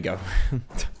eventually. There you go.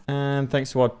 And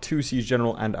thanks to our 2 siege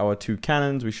general and our 2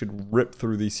 cannons, we should rip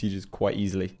through these sieges quite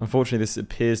easily. Unfortunately, this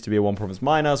appears to be a 1 province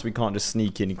minor, so we can't just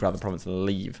sneak in and grab the province and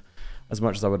leave. As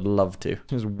much as I would love to.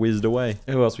 Just whizzed away.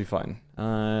 Who else we find?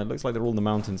 Looks like they're all in the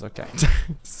mountains. Okay.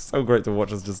 So great to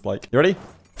watch us just like... You ready?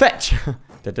 Fetch!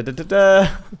 Da, da, da, da, da.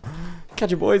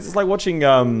 Catch it, boys. It's like watching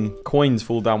coins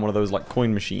fall down one of those like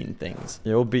coin machine things.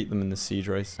 Yeah, we'll beat them in the siege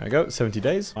race. There we go. 70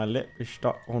 days. My lip is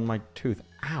stuck on my tooth.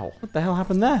 Ow. What the hell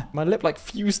happened there? My lip like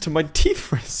fused to my teeth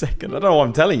for a second. I don't know why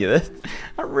I'm telling you this.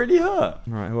 That really hurt.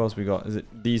 All right, who else we got? Is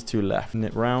it these 2 left?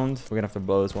 Nip round. We're going to have to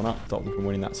blow this one up. Stop them from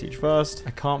winning that siege first. I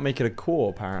can't make it a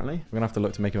core, apparently. We're going to have to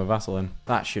look to make him a vassal then.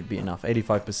 That should be enough.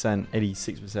 85%,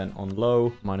 86% on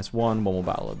low. -1. One more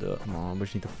battle will do it. Come on, we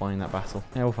just need to find that battle.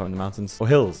 Yeah, we'll find in the mountains. Or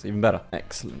hills, even better.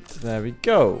 Excellent. There we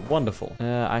go. Wonderful.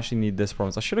 I actually need this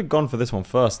province. I should have gone for this one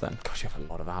first then. Gosh, you have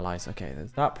a lot of allies. Okay,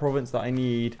 there's that province that I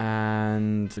need.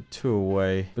 And 2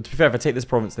 away. But to be fair, if I take this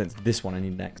province, then it's this one I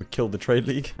need next. We killed the trade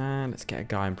league. And let's get a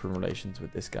guy improving relations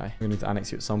with this guy. We're going to need to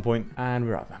annex you at some point. And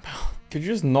we're out of manpower. Could you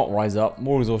just not rise up?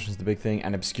 More exhaustion is the big thing.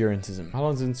 And obscurantism. How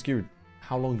long is it obscured?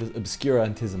 How long does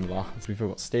obscurantism last? We've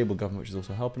got stable government, which is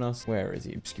also helping us. Where is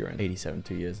he? Obscurant. 87,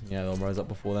 2 years. Yeah, they'll rise up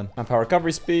before then. Manpower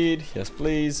recovery speed. Yes,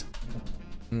 please.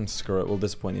 Screw it. We'll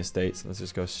disappoint the estates. Let's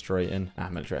just go straight in.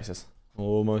 Military access.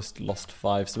 Almost lost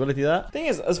 5 stability there. Thing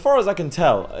is, as far as I can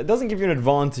tell, it doesn't give you an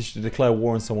advantage to declare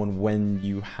war on someone when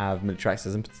you have military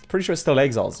access. I'm pretty sure it still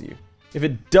exiles you. If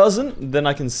it doesn't, then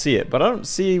I can see it. But I don't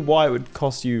see why it would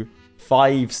cost you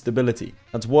 5 stability.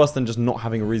 That's worse than just not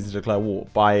having a reason to declare war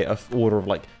by an order of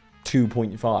like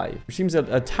 2.5. Which seems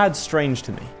a tad strange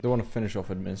to me. I want to finish off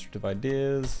administrative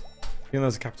ideas. Even though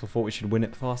there's a capital fort, we should win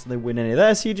it faster than they win any of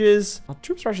their sieges. Our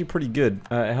troops are actually pretty good.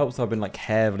 It helps that I've been like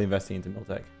heavily investing into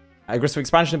Miltech. Aggressive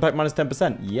expansion impact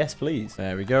 -10%. Yes, please.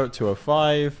 There we go.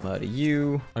 205. Murder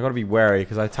you. I gotta be wary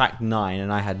because I attacked 9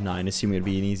 and I had 9, assuming it'd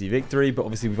be an easy victory. But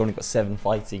obviously, we've only got 7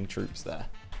 fighting troops there.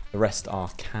 The rest are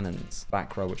cannons.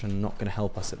 Back row, which are not going to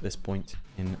help us at this point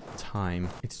in time.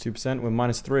 82%. We're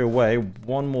 -3 away.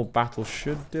 1 more battle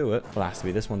should do it. Well, it has to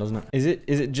be this one, doesn't it? Is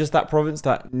it just that province,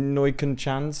 that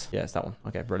Neukenchans? Yeah, it's that one.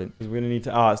 Okay, brilliant. Because we're going to need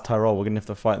to... Ah, it's Tyrol. We're going to have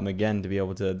to fight them again to be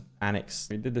able to annex.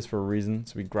 We did this for a reason.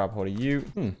 So we grab hold of you.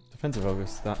 Defensive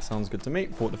focus. That sounds good to me.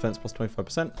 Fort defense plus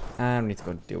 25%. And we need to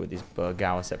go deal with these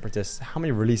Burgower separatists. How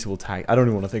many releasable tags? I don't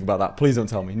even want to think about that. Please don't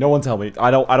tell me. No one tell me. I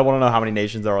don't want to know how many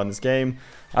nations are on this game.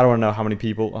 I don't want to know how many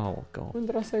people. Oh, God. When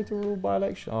did I say to rule by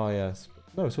election? Oh, yes.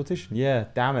 No, sortition. Yeah,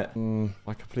 damn it.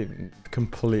 I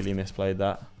completely misplayed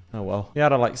that. Oh, well. We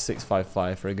had a like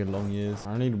 655 for a good long years.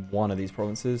 I need 1 of these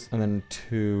provinces. And then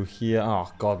 2 here. Oh,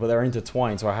 God. But they're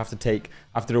intertwined. So I have to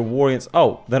do a war against...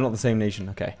 Oh, they're not the same nation.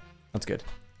 Okay. That's good.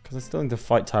 Because I still need to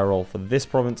fight Tyrol for this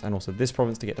province and also this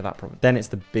province to get to that province. Then it's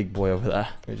the big boy over there,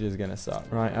 which is going to suck.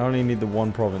 Right, I only need the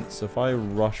 1 province. So if I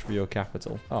rush for your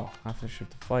capital... Oh, I have to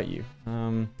fight you.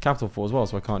 Capital 4 as well,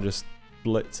 so I can't just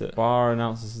blitz it. Bar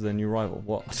announces their new rival.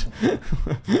 What?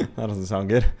 That doesn't sound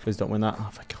good. Please don't win that. Oh,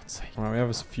 for God's sake. All right, we have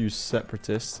a few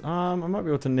separatists. I might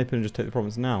be able to nip in and just take the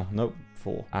province now. Nope,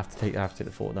 4. I have to take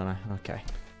the fort, don't I? Okay.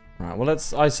 Right, well,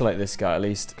 let's isolate this guy at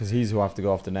least, because he's who I have to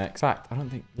go after next. In fact, I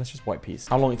don't think... Let's just white peace.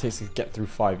 How long it takes to get through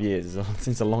 5 years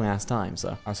it's a long-ass time,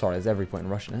 so... I'm sorry, there's every point in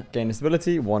rushing it. Gain the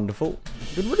stability, wonderful.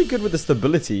 Been really good with the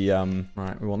stability.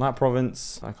 Right, we want that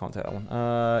province. I can't take that one.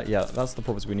 Yeah, that's the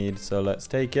province we need, so let's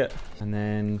take it. And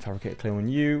then fabricate a claim on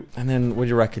you. And then, what do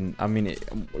you reckon? I mean,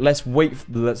 let's wait...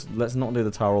 Let's not do the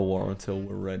Tyrol War until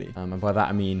we're ready. And by that,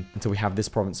 I mean, until we have this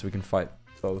province so we can fight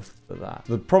both for that.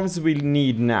 The provinces we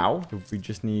need now, we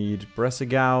just need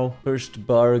Bresegau,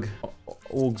 Fürstberg,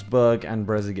 Augsburg, and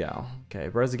Bresegau. Okay,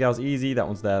 Bresegau's easy. That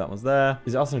one's there. That one's there.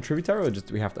 Is it us in a tributary or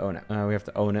just we have to own it? We have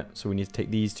to own it. So we need to take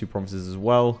these 2 provinces as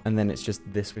well. And then it's just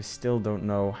this. We still don't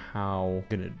know how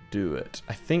we're going to do it.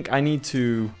 I think I need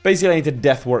to... Basically, I need to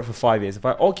death war it for 5 years. If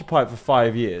I occupy it for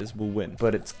 5 years, we'll win.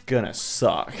 But it's going to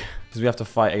suck. Because we have to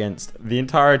fight against the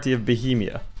entirety of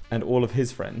Bohemia. And all of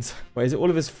his friends. Wait, is it all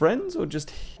of his friends or just...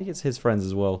 I think it's his friends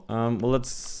as well. Well,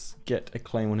 let's get a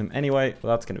claim on him anyway. But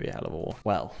that's going to be a hell of a war.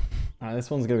 Well, this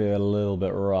one's going to be a little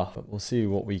bit rough, but we'll see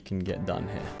what we can get done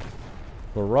here.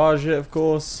 Barrage it, of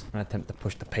course. I'm going to attempt to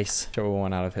push the pace. Show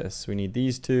one out of here. So we need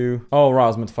these two. Oh, right. I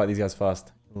was meant to fight these guys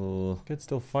first. Could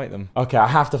still fight them. Okay, I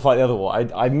have to fight the other war.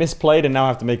 I misplayed and now I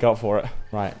have to make up for it.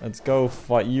 Right, let's go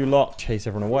fight you lot. Chase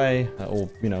everyone away. Or,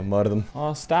 you know, murder them.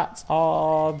 Our stats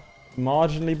are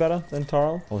marginally better than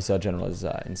Tyrell. Also, our general is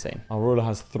insane. Our ruler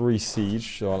has 3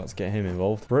 siege, so let's get him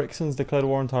involved. Brixton's declared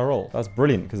war on Tyrell. That's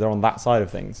brilliant because they're on that side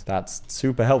of things. That's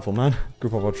super helpful, man.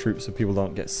 Group up our troops so people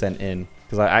don't get sent in.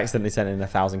 Because I accidentally sent in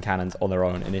 1,000 cannons on their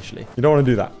own initially. You don't want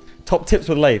to do that. Top tips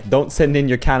with Lathe. Don't send in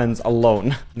your cannons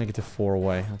alone. -4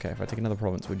 away. Okay, if I take another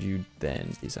province, would you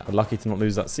then peace out? We're lucky to not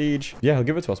lose that siege. Yeah, he'll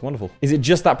give it to us. Wonderful. Is it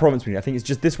just that province we need? I think it's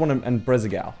just this one and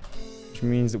Brezigau. Which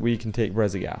means that we can take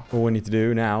Brezigau. All we need to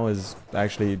do now is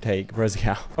actually take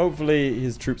Brezigau. Hopefully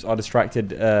his troops are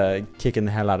distracted, kicking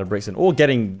the hell out of Brixton. Or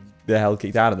getting the hell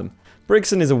kicked out of them.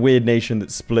 Brixton is a weird nation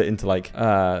that's split into like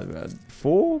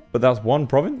 4, but that's 1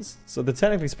 province. So they're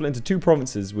technically split into 2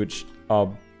 provinces, which are...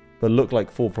 but look like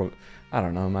 4 provinces. I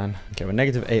don't know, man. Okay, we're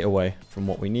 -8 away from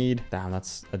what we need. Damn,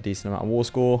 that's a decent amount of war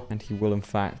score. And he will, in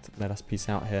fact, let us peace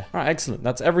out here. All right, excellent.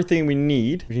 That's everything we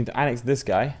need. We need to annex this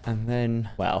guy. And then,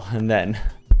 well,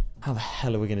 how the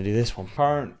hell are we going to do this one?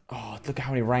 Current, oh, look at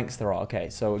how many ranks there are. Okay,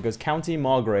 so it goes County,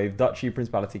 Margrave, Duchy,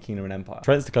 Principality, Kingdom, and Empire.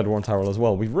 Trent's declared war on Tyrell as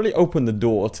well. We've really opened the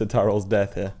door to Tyrell's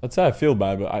death here. I'd say I feel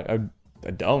bad, but I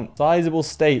don't. Sizable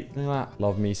state. Look at that.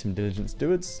 Love me some diligent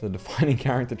stewards. The defining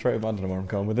character trait. I don't know where I'm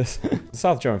going with this. The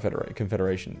South German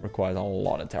Confederation requires a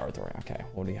lot of territory. Okay,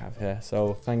 what do you have here?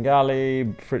 So,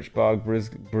 Sangali, Fritschburg,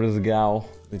 Brizgau.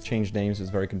 They changed names. It was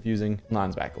very confusing.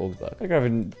 Landsback, Augsburg.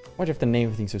 Why'd you have to name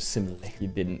everything so similarly? You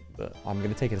didn't, but I'm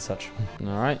going to take it as such.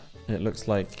 All right. It looks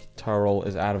like Tyrell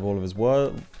is out of all of his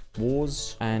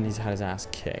wars. And he's had his ass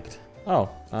kicked. Oh,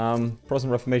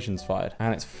 Protestant Reformation's fired.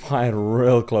 And it's fired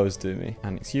real close to me.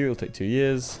 And it's you, it'll take 2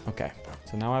 years. Okay,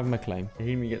 so now I have my claim.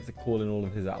 He gets to call in all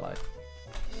of his allies.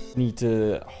 Need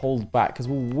to hold back, because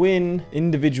we'll win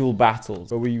individual battles.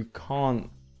 But we can't...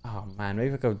 Oh, man,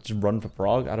 maybe I could just run for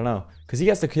Prague? I don't know. Because he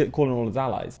gets to call in all his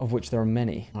allies, of which there are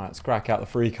many. All right, let's crack out the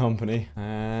Free Company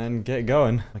and get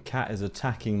going. My cat is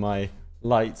attacking my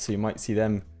lights, so you might see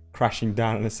them crashing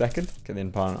down in a second. Get the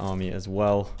Empire army as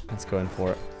well. Let's go in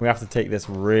for it. We have to take this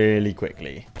really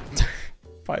quickly.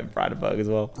 Fight Brandenburg as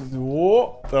well.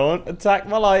 Whoa, don't attack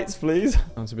my lights, please.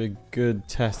 That's a big good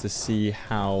test to see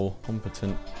how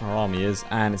competent our army is.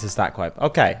 And it's a stack wipe.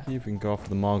 Okay. See if we can go after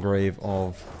the Margrave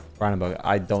of Brandenburg.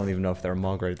 I don't even know if they're a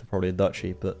Margrave. They're probably a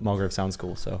duchy, but Margrave sounds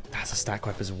cool. So that's a stack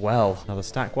wipe as well. Another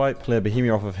stack wipe. Clear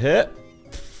Bohemia off of here.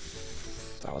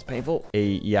 That was painful.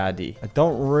 A Yadi. I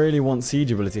don't really want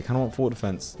siege ability. I kind of want fort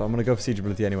defense. But I'm going to go for siege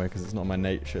ability anyway because it's not my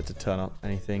nature to turn up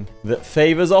anything that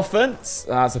favors offense.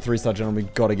 That's a 3-star general we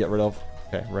got to get rid of.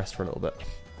 Okay, rest for a little bit.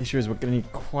 Issue is we're going to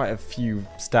need quite a few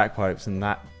stack wipes, and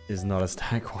that is not a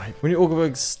stack wipe. We need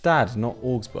Augsburg Stad, not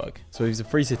Augsburg. So he's a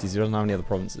free cities. He doesn't have any other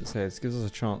provinces. Okay, this gives us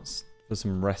a chance for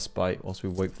some respite whilst we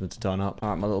wait for them to turn up. All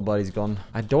right, my little buddy's gone.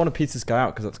 I don't want to piece this guy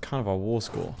out because that's kind of our war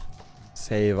score.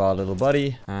 Save our little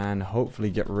buddy and hopefully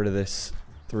get rid of this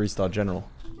 3-star general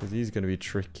because he's going to be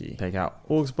tricky. Take out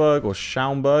Augsburg or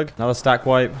Schaumburg. Another stack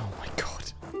wipe. Oh my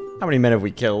god. How many men have we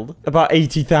killed? About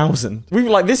 80,000. We were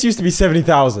like, this used to be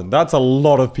 70,000. That's a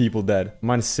lot of people dead.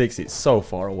 -60. It's so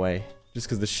far away. Just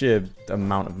because the sheer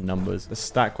amount of numbers. The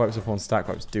stack wipes upon stack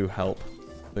wipes do help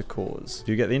the cause.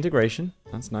 Do you get the integration?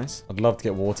 That's nice. I'd love to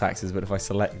get war taxes, but if I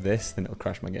select this, then it'll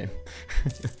crash my game.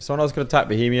 If someone else could attack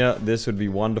Bohemia, this would be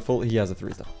wonderful. He has a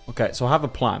 3-star. Okay, so I have a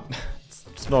plan.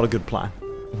 It's not a good plan.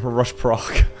 I'm gonna rush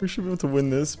Prague. We should be able to win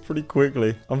this pretty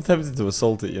quickly. I'm tempted to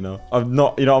assault it, you know. I'm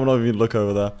not even gonna look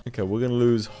over there. Okay, we're gonna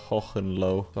lose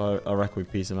Hohenlohe. So I reckon we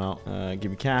piece him out. Give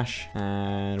me cash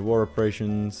and war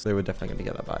operations. They were definitely gonna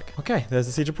get that back. Okay, there's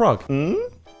the siege of Prague.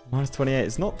 -28.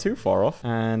 It's not too far off.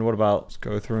 And what about, let's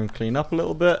go through and clean up a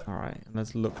little bit. All right,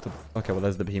 let's look to, okay, well,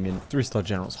 there's the Bohemian. 3-star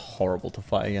general's horrible to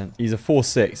fight against. He's a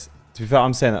 4-6. To be fair,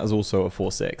 I'm saying that as also a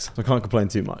 4-6. So I can't complain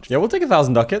too much. Yeah, we'll take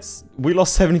 1,000 ducats. We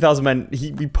lost 70,000 men.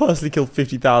 We personally killed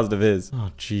 50,000 of his.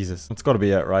 Oh, Jesus. That's got to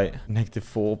be it, right?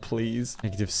 -4, please.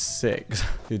 -6.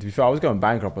 Dude, to be fair, I was going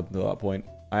bankrupt until that point.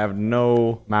 I have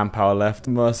no manpower left.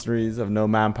 Mercenaries have no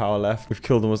manpower left. We've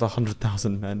killed almost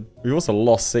 100,000 men. We've also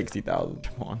lost 60,000.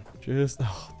 Come on. Just,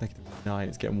 oh, -9.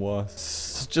 It's getting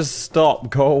worse. Just stop.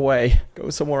 Go away. Go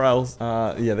somewhere else.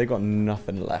 Yeah, they've got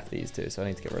nothing left, these two, so I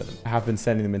need to get rid of them. I have been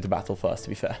sending them into battle first, to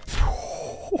be fair.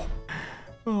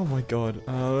 Oh my god.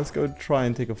 Let's go try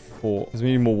and take a fort. Because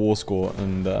we need more war score,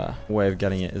 and way of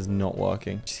getting it is not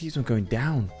working. It just keeps on going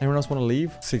down. Anyone else want to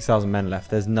leave? 6,000 men left.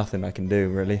 There's nothing I can do,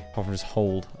 really. Apart from just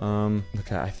hold.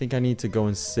 Okay, I think I need to go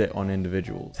and sit on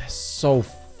individuals. They're so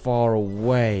far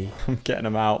away. I'm getting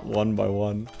them out one by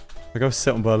one. I go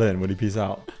sit on Berlin. Will he peace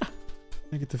out?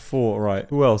 -4. Right.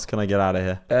 Who else can I get out of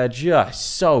here?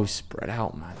 Just so spread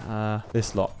out, man.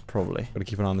 This lot, probably. Gotta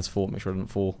keep an eye on this fort. Make sure it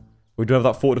doesn't fall. We do have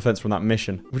that fort defense from that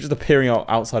mission. We're just appearing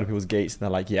outside of people's gates, and they're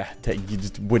like, yeah,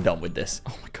 we're done with this.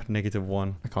 Oh my god,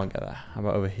 -1. I can't get that. How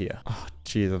about over here? Oh,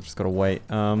 jeez, I've just got to wait.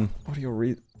 What are your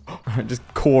reasons? Alright, just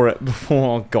core it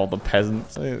before... Oh god, the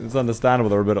peasants. It's understandable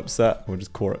they're a bit upset. We'll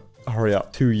just core it. Hurry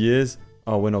up. 2 years?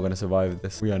 Oh, we're not going to survive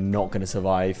this. We are not going to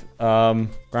survive.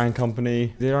 Grand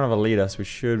Company. They don't have a leader, so we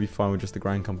should be fine with just the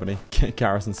Grand Company.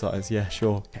 Garrison size. Yeah,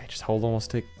 sure. Okay, just hold on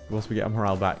whilst we get our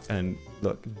morale back. And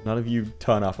look, none of you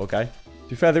turn up, okay? To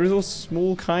be fair, there is all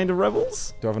small kind of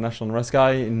rebels. Do I have a national unrest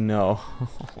guy? No.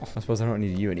 I suppose I don't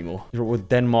need you anymore. You're with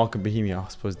Denmark and Bohemia. I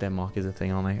suppose Denmark is a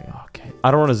thing, aren't they? Okay. I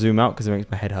don't want to zoom out because it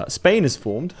makes my head hurt. Spain is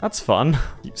formed. That's fun.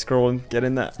 Keep scrolling. Get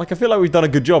in there. Like, I feel like we've done a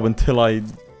good job until I...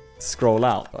 scroll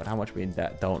out. God, how much are we in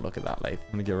debt? Don't look at that, Lathe.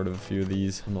 I'm gonna get rid of a few of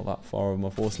these. I'm not that far over my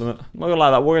force limit. I'm not gonna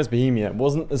lie, that war against Bohemia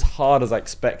wasn't as hard as I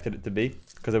expected it to be,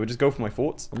 because they would just go for my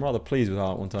forts. I'm rather pleased with how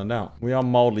that one turned out. We are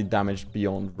mildly damaged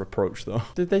beyond reproach, though.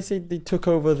 Did they say they took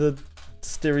over the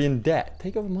Styrian debt?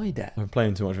 Take over my debt. I'm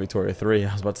playing too much Victoria 3.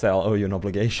 I was about to say I'll owe you an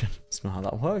obligation. That's not how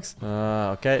that works.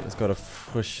 Okay, let's go to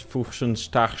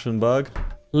Fuchsenstachenberg.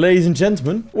 Ladies and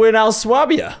gentlemen, we're now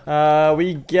Swabia.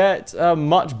 We get a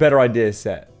much better idea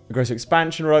set. Aggressive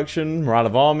expansion reduction, morale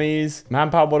of armies,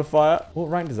 manpower modifier. What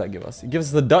rank does that give us? It gives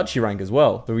us the duchy rank as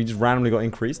well. So we just randomly got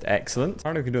increased. Excellent. I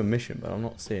don't know if we can do a mission, but I'm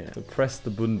not seeing it. Suppress the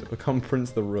Bund, become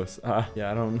Prince the Rus.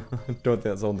 Yeah, I don't think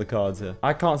that's on the cards here.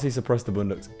 I can't see suppress the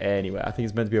Bunduks anywhere. I think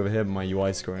it's meant to be over here, but my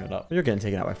UI is screwing it up. You're getting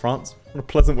taken out by France. What a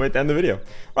pleasant way to end the video.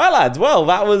 Right, lads. Well,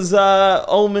 that was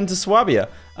Ulm into Swabia.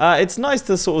 It's nice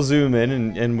to sort of zoom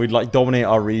in and we'd like dominate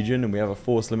our region, and we have a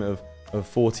force limit of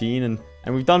 14, and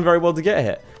we've done very well to get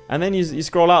here. And then you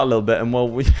scroll out a little bit, and well,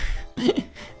 we're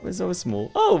so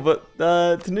small. Oh, but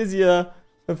Tunisia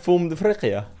have formed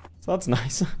Africa, so that's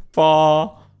nice.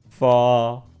 Far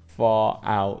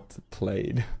out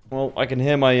played. Well, I can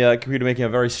hear my computer making a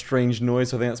very strange noise,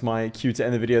 so I think that's my cue to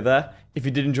end the video there. If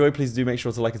you did enjoy, please do make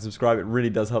sure to like and subscribe. It really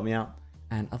does help me out.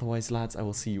 And otherwise, lads, I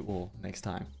will see you all next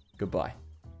time. Goodbye.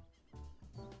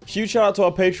 Huge shout out to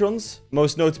our patrons,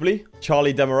 most notably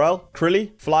Charlie Demerel,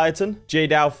 Crilly, Flyerton,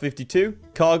 JDow52,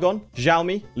 Cargon,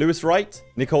 Sjalmi, Lewis Wright,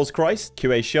 Nicole's Christ,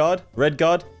 QA Shard,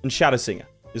 Redguard, and ShadowSinger.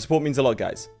 Your support means a lot,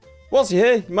 guys. Whilst you're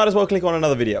here, you might as well click on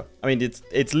another video. I mean,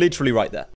 it's literally right there.